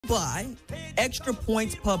by Extra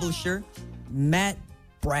Points publisher Matt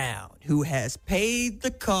Brown, who has paid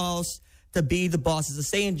the cost to be the boss. As a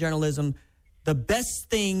say in journalism, the best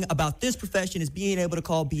thing about this profession is being able to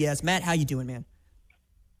call BS. Matt, how you doing, man?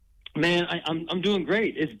 Man, I'm doing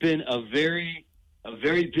great. It's been a very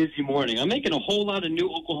busy morning. I'm making a whole lot of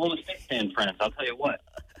new Oklahoma State fan friends, I'll tell you what.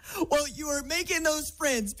 Well, you were making those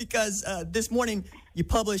friends because this morning you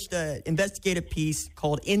published an investigative piece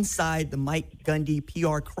called Inside the Mike Gundy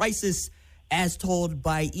PR Crisis, as told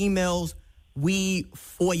by emails we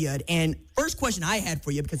FOIA'd. And first question I had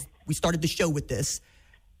for you, because we started the show with this,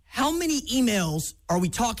 how many emails are we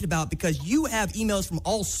talking about? Because you have emails from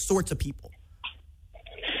all sorts of people.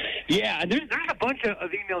 Yeah, there's a bunch of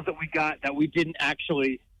emails that we got that we didn't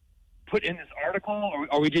actually put in this article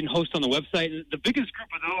or we didn't host on the website. The biggest group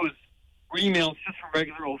of those were emails just from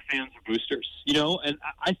regular old fans or boosters, you know, and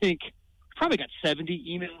I think we probably got 70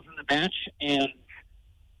 emails in the batch. And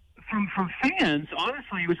from fans,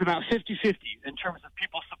 honestly, it was about 50-50 in terms of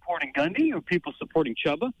people supporting Gundy or people supporting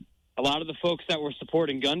Chubba. A lot of the folks that were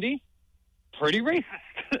supporting Gundy, pretty racist.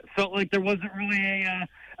 Felt like there wasn't really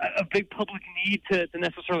a big public need to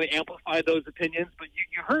necessarily amplify those opinions, but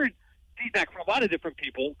you heard feedback from a lot of different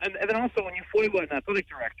people, and then also when you FOIA an athletic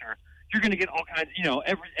director, you're going to get all kinds. You know,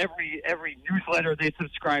 every newsletter they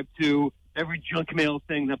subscribe to, every junk mail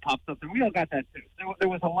thing that pops up, and we all got that too. There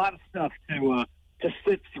was a lot of stuff to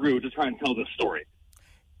sift through to try and tell this story.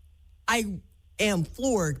 I am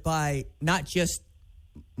floored by not just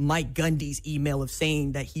Mike Gundy's email of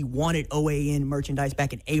saying that he wanted OAN merchandise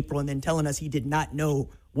back in April and then telling us he did not know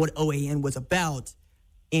what OAN was about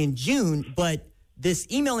in June, but this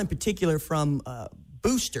email in particular from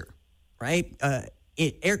Booster, right?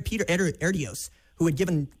 Peter Erdios, who had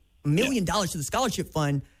given $1 million to the scholarship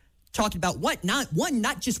fund, talking about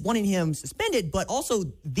not just wanting him suspended, but also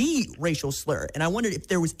the racial slur. And I wondered if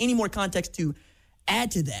there was any more context to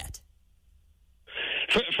add to that.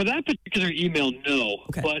 For that particular email, no.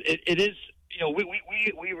 Okay. But it is, you know,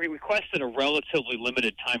 we requested a relatively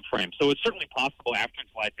limited time frame. So it's certainly possible after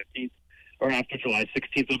July 15th or after July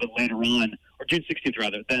 16th, a little bit later on, or June 16th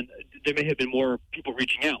rather, then there may have been more people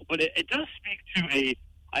reaching out. But it does speak to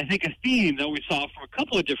I think a theme that we saw from a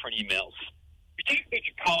couple of different emails. You take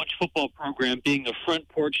a college football program being the front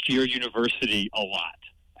porch to your university a lot.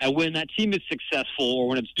 And when that team is successful, or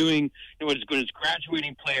when it's doing, when it's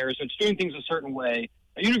graduating players, or it's doing things a certain way,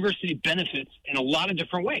 a university benefits in a lot of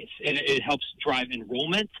different ways. It helps drive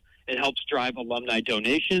enrollment. It helps drive alumni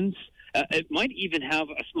donations. It might even have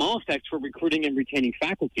a small effect for recruiting and retaining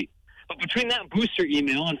faculty. But between that booster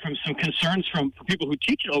email and from some concerns from people who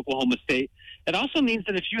teach at Oklahoma State, it also means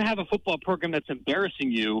that if you have a football program that's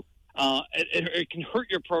embarrassing you, it can hurt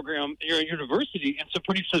your program, your university, in some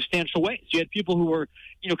pretty substantial ways. You had people who were,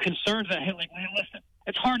 concerned that, hey, listen,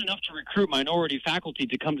 it's hard enough to recruit minority faculty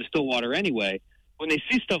to come to Stillwater anyway. When they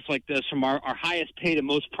see stuff like this from our highest paid and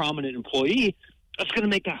most prominent employee, that's going to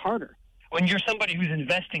make that harder. When you're somebody who's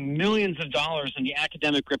investing millions of dollars in the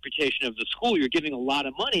academic reputation of the school, you're giving a lot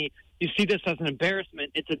of money, you see this as an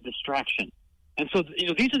embarrassment, it's a distraction. And so,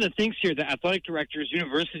 these are the things here that athletic directors,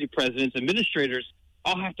 university presidents, administrators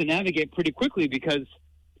all have to navigate pretty quickly because,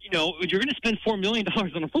 you're going to spend $4 million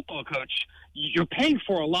on a football coach, you're paying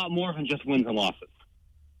for a lot more than just wins and losses.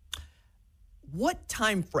 What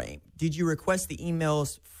time frame did you request the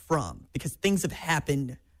emails from? Because things have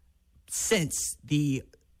happened since the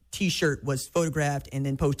T-shirt was photographed and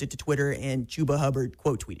then posted to Twitter, and Chuba Hubbard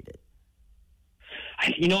quote tweeted it.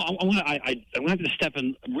 I'm going to have to step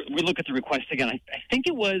and relook at the request again. I think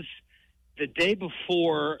it was the day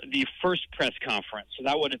before the first press conference, so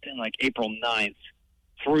that would have been like April 9th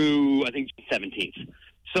through I think June 17th.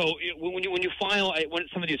 So when you file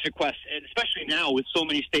some of these requests, and especially now with so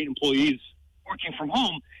many state employees working from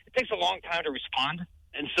home, it takes a long time to respond.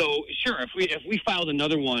 And so, sure, if we filed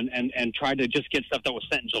another one and tried to just get stuff that was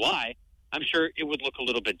sent in July, I'm sure it would look a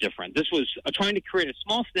little bit different. This was trying to create a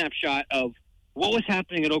small snapshot of what was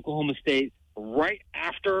happening at Oklahoma State right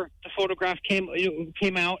after the photograph came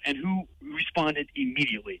out and who responded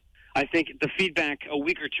immediately. I think the feedback a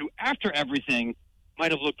week or two after everything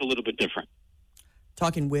might have looked a little bit different.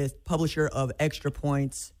 Talking with publisher of Extra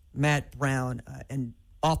Points, Matt Brown, and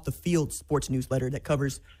Off the Field sports newsletter that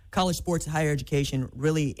covers college sports and higher education.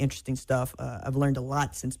 Really interesting stuff. I've learned a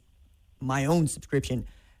lot since my own subscription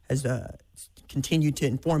has continued to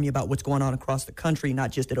inform me about what's going on across the country,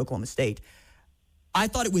 not just at Oklahoma State. I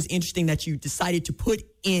thought it was interesting that you decided to put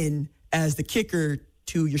in as the kicker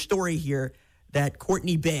to your story here that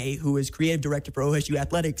Courtney Bay, who is creative director for OSU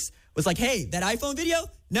Athletics, was like, hey, that iPhone video?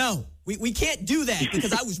 No, we can't do that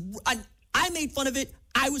because I made fun of it.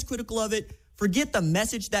 I was critical of it forget the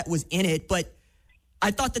message that was in it, but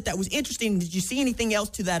I thought that was interesting. Did you see anything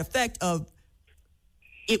else to that effect of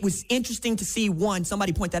it was interesting to see, one,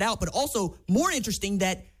 somebody point that out, but also more interesting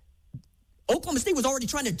that Oklahoma State was already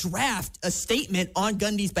trying to draft a statement on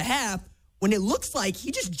Gundy's behalf when it looks like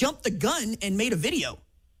he just jumped the gun and made a video.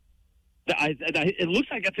 It looks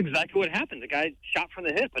like that's exactly what happened. The guy shot from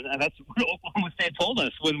the hip, and that's what Oklahoma State told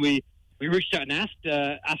us when we reached out and asked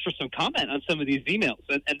for some comment on some of these emails.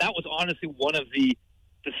 And that was honestly one of the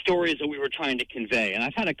stories that we were trying to convey. And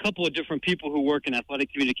I've had a couple of different people who work in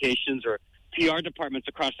athletic communications or PR departments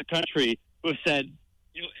across the country who have said,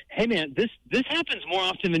 hey, man, this happens more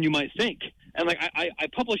often than you might think. And like I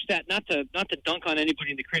published that not to dunk on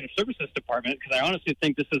anybody in the creative services department, because I honestly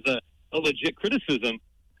think this is a legit criticism.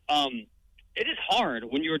 It is hard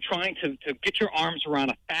when you're trying to get your arms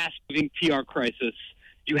around a fast-moving PR crisis.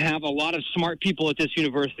 You have a lot of smart people at this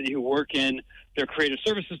university who work in their creative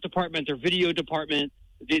services department, their video department,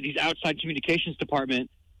 these outside communications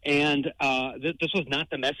department, and this was not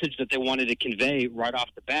the message that they wanted to convey right off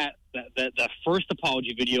the bat. The first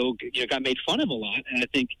apology video got made fun of a lot, and I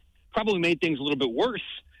think probably made things a little bit worse.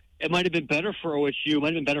 It might have been better for OSU, it might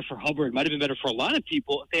have been better for Hubbard, it might have been better for a lot of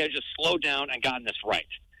people if they had just slowed down and gotten this right.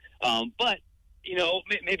 But,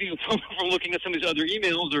 maybe from looking at some of these other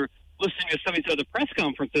emails or listening to some of these other press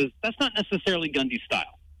conferences, that's not necessarily Gundy's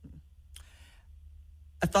style.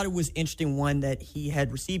 I thought it was interesting, one, that he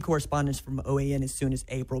had received correspondence from OAN as soon as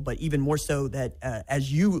April, but even more so that,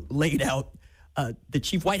 as you laid out, the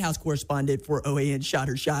chief White House correspondent for OAN shot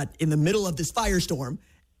her shot in the middle of this firestorm.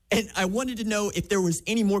 And I wanted to know if there was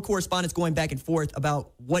any more correspondence going back and forth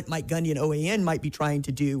about what Mike Gundy and OAN might be trying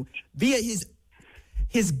to do via his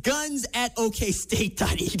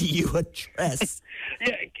guns@okstate.edu address.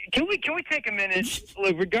 Yeah, can we take a minute?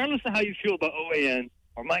 Look, regardless of how you feel about OAN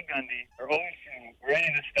or Mike Gundy or OSU or any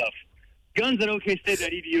of this stuff,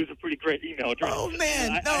 guns@okstate.edu is a pretty great email address. Oh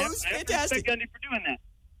man, it was fantastic. I respect Gundy for doing that.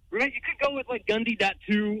 Right? You could go with like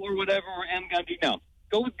Gundy.2 or whatever, or mgundy. No,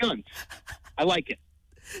 go with guns. I like it.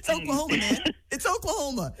 It's Oklahoma, man. It's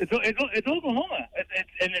Oklahoma. It's Oklahoma.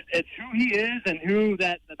 It's who he is and who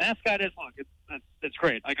the mascot is. Look, that's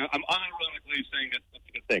great. I'm unironically saying that's a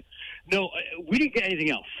good thing. No, we didn't get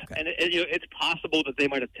anything else, okay. And it's possible that they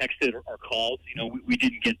might have texted or called. We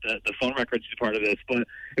didn't get the phone records as part of this, but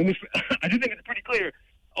I do think it's pretty clear.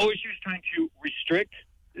 OSU is trying to restrict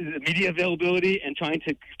the media availability and trying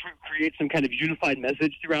to create some kind of unified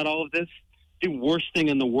message throughout all of this. The worst thing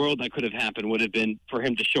in the world that could have happened would have been for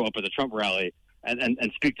him to show up at the Trump rally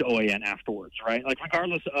and speak to OAN afterwards, right? Like,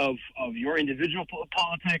 regardless of your individual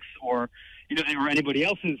politics or or anybody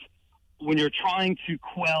else's, when you're trying to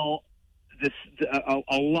quell this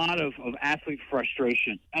a lot of athlete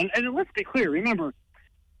frustration, and let's be clear, remember,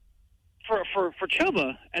 for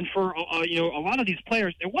Chuba and for a lot of these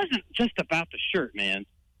players, it wasn't just about the shirt, man.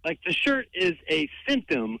 Like, the shirt is a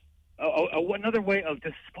symptom, another way of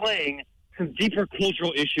displaying some deeper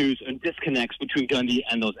cultural issues and disconnects between Gundy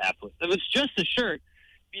and those athletes. If it's just a shirt,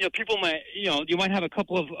 people might, you might have a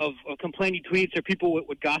couple of complaining tweets or people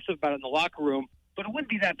would gossip about it in the locker room, but it wouldn't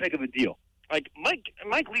be that big of a deal. Like, Mike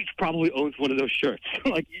Leach probably owns one of those shirts.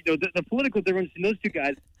 Like, the political difference in those two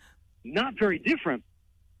guys, not very different,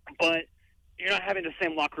 but you're not having the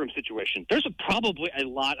same locker room situation. There's probably a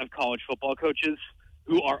lot of college football coaches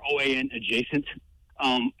who are OAN adjacent,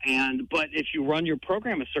 but if you run your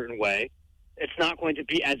program a certain way, it's not going to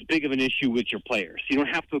be as big of an issue with your players. You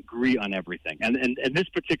don't have to agree on everything. And in this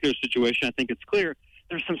particular situation, I think it's clear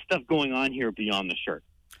there's some stuff going on here beyond the shirt.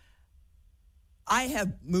 I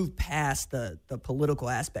have moved past the political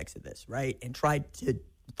aspects of this, right, and tried to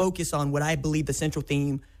focus on what I believe the central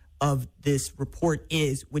theme of this report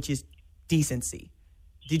is, which is decency.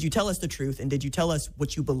 Did you tell us the truth, and did you tell us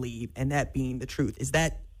what you believe, and that being the truth? Is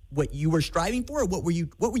that what you were striving for, or what were you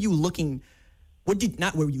looking?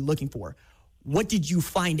 What did you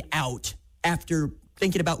find out after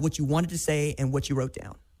thinking about what you wanted to say and what you wrote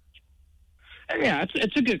down? Yeah,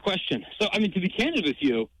 it's a good question. So, to be candid with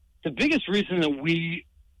you, the biggest reason that we,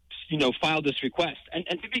 filed this request, and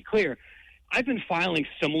to be clear, I've been filing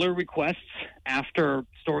similar requests after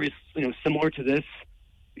stories, similar to this,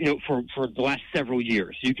 for the last several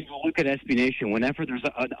years. You can go look at SB Nation. Whenever there's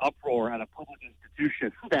an uproar at a public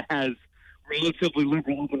institution that has relatively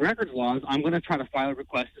liberal open records laws, I'm going to try to file a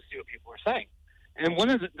request to see what people are saying. And one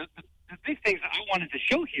of the big things that I wanted to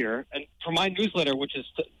show here, and for my newsletter, which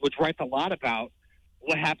writes a lot about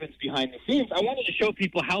what happens behind the scenes, I wanted to show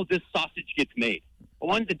people how this sausage gets made. I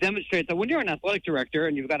wanted to demonstrate that when you're an athletic director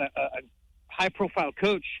and you've got a high-profile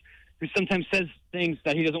coach who sometimes says things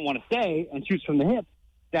that he doesn't want to say and shoots from the hip,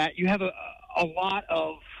 that you have a lot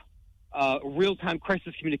of real-time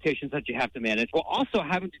crisis communications that you have to manage, while also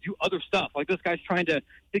having to do other stuff. Like this guy's trying to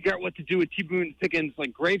figure out what to do with T. Boone Pickens'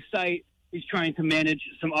 gravesite. He's trying to manage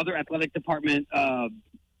some other athletic department,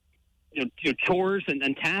 chores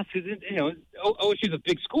and tasks. OSU is a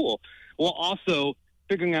big school, while also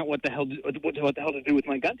figuring out what the hell to do with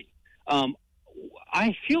Mike Gundy.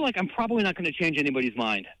 I feel like I'm probably not going to change anybody's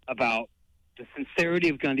mind about the sincerity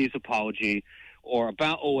of Gundy's apology, or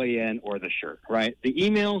about OAN or the shirt, right? The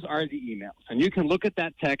emails are the emails. And you can look at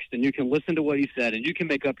that text and you can listen to what he said and you can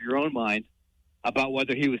make up your own mind about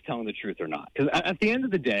whether he was telling the truth or not. Because at the end of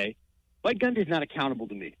the day, Mike Gundy is not accountable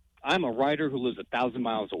to me. I'm a writer who lives 1,000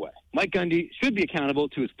 miles away. Mike Gundy should be accountable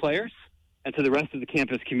to his players and to the rest of the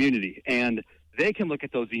campus community. And they can look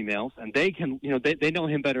at those emails and they can, they know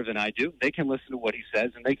him better than I do. They can listen to what he says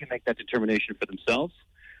and they can make that determination for themselves.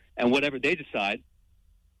 And whatever they decide,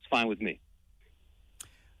 it's fine with me.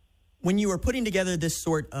 When you are putting together this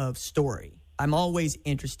sort of story, I'm always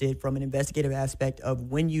interested from an investigative aspect of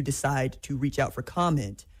when you decide to reach out for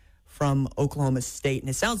comment from Oklahoma State. And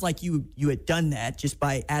it sounds like you had done that just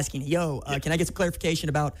by asking, can I get some clarification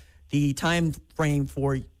about the time frame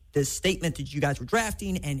for this statement that you guys were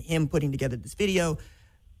drafting and him putting together this video?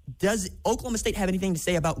 Does Oklahoma State have anything to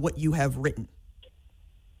say about what you have written?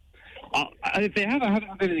 If they have, I haven't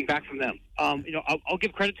heard anything back from them. I'll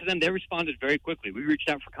give credit to them. They responded very quickly. We reached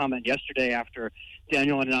out for comment yesterday after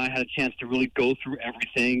Daniel and I had a chance to really go through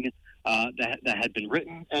everything that had been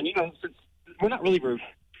written. And, since we're not really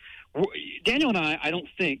Daniel and I don't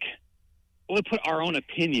think really put our own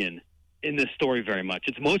opinion in this story very much.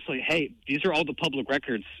 It's mostly, hey, these are all the public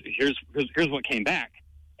records. Here's what came back.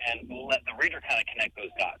 And we'll let the reader kind of connect those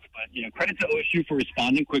dots. But, credit to OSU for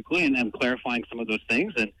responding quickly and clarifying some of those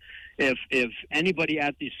things. And if anybody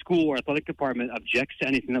at the school or athletic department objects to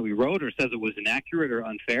anything that we wrote or says it was inaccurate or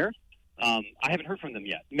unfair, I haven't heard from them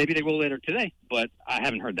yet. Maybe they will later today, but I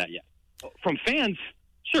haven't heard that yet. From fans,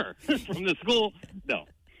 sure. From the school, no.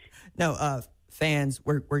 No, fans,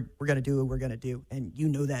 we're going to do what we're going to do. And you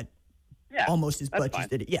know that almost as much as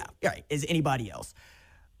did it. Yeah, right, as anybody else.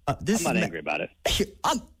 I'm not angry about it.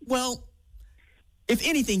 Well, if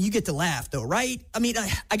anything, you get to laugh, though, right? I mean,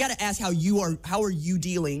 I got to ask how are you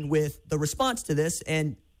dealing with the response to this?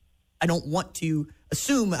 And I don't want to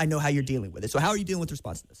assume I know how you're dealing with it. So how are you dealing with the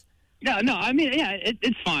response to this? No. I mean,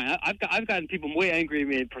 it's fine. I've gotten people way angry at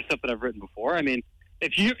me for stuff that I've written before. I mean,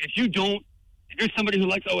 if you're somebody who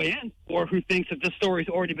likes OAN or who thinks that this story's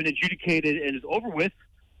already been adjudicated and is over with,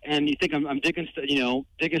 and you think I'm digging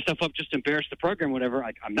stuff up just to embarrass the program, whatever,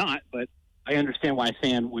 I'm not, but I understand why a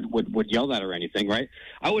fan would yell that or anything, right?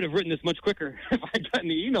 I would have written this much quicker if I'd gotten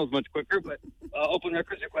the emails much quicker, but open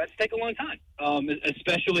records requests take a long time,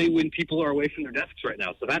 especially when people are away from their desks right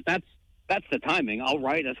now. So that's the timing. I'll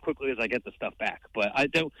write as quickly as I get the stuff back, but I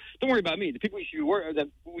don't worry about me. The people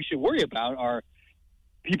we should worry about are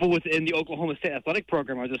people within the Oklahoma State athletic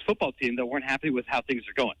program or this football team that weren't happy with how things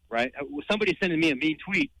are going, right? Somebody sending me a mean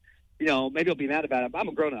tweet, maybe I'll be mad about it, but I'm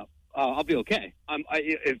a grown-up. I'll be okay.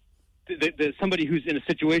 If somebody who's in a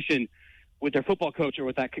situation with their football coach or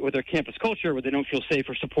with their campus culture where they don't feel safe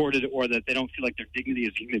or supported or that they don't feel like their dignity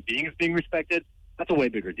as a human being is being respected, that's a way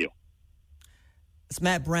bigger deal. It's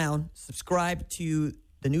Matt Brown. Subscribe to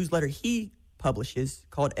the newsletter he publishes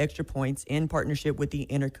called Extra Points in partnership with the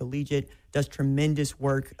Intercollegiate. Does tremendous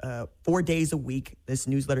work 4 days a week. This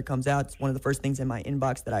newsletter comes out. It's one of the first things in my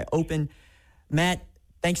inbox that I open. Matt,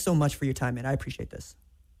 thanks so much for your time, man. I appreciate this.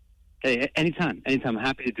 Hey, anytime. I'm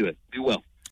happy to do it. Be well.